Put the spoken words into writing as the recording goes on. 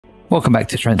Welcome back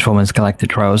to Transformers Galactic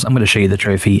Trials. I'm going to show you the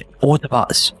trophy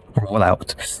Autobots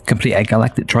Rollout. Complete a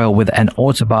Galactic Trial with an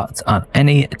Autobot on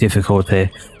any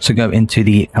difficulty. So go into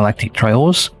the Galactic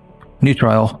Trials, new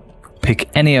trial, pick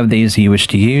any of these you wish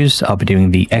to use. I'll be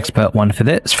doing the expert one for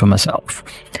this for myself.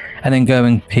 And then go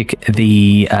and pick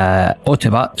the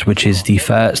Autobot, which is the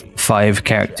first 5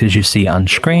 characters you see on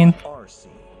screen.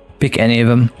 Pick any of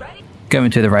them, go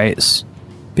into the rates,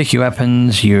 pick your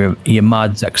weapons, your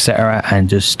mods, etc. and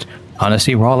just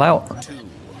honestly roll out.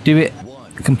 Do it,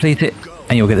 complete it,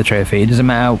 and you'll get the trophy. It doesn't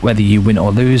matter whether you win or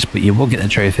lose, but you will get the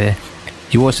trophy.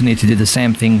 You also need to do the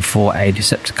same thing for a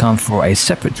Decepticon for a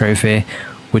separate trophy,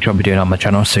 which I'll be doing on my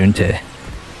channel soon too.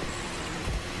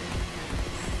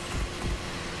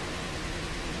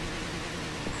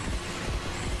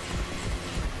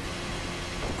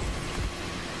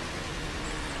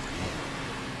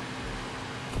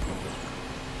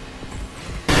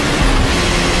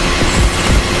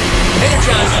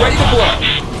 Ready to blow.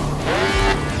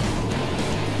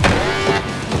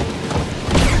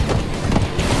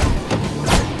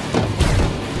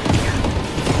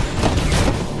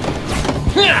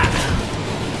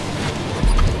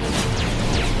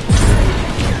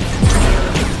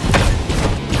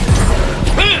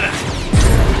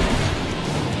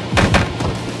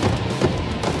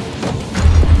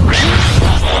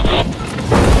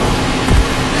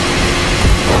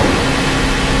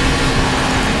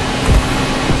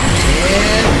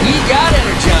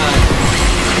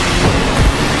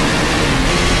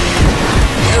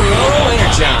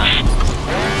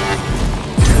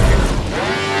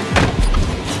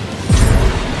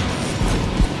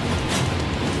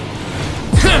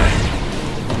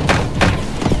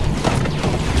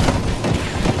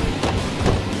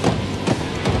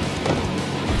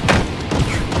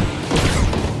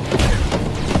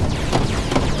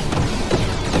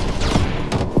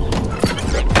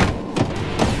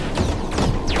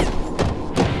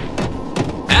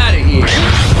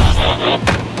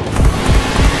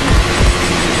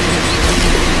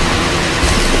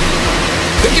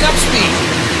 Picking up speed.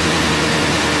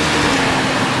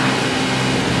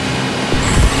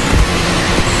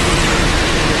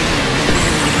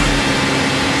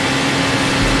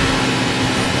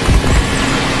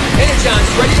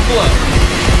 Energon's ready to blow.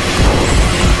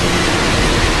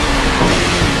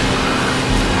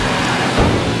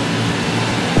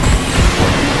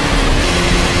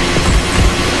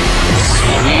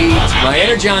 Sweet. My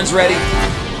Energon's ready.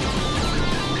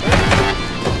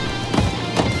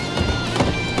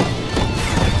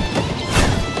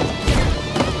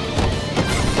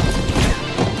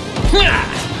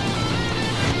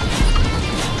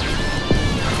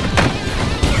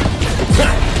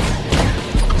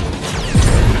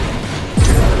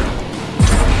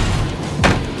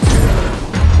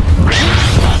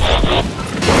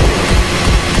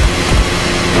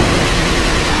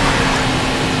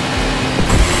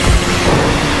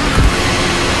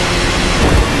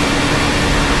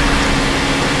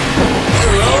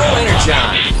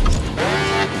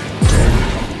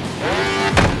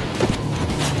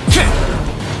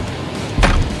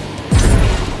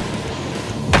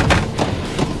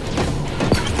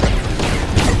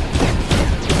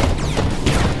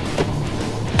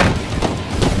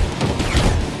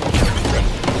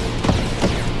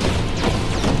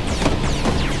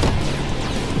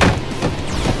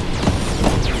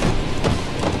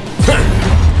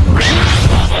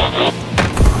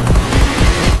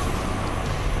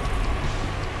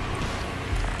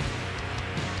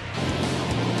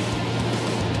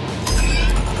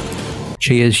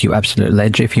 Cheers, you absolute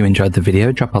ledge. If you enjoyed the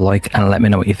video, drop a like and let me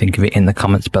know what you think of it in the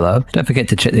comments below. Don't forget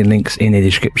to check the links in the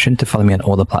description to follow me on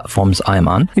all the platforms I'm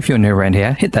on. If you're new around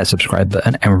here, hit that subscribe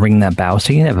button and ring that bell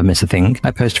so you never miss a thing.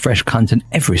 I post fresh content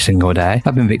every single day.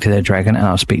 I've been VictaTheDragon and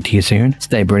I'll speak to you soon.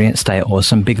 Stay brilliant, stay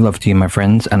awesome. Big love to you, my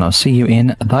friends, and I'll see you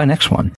in the next one.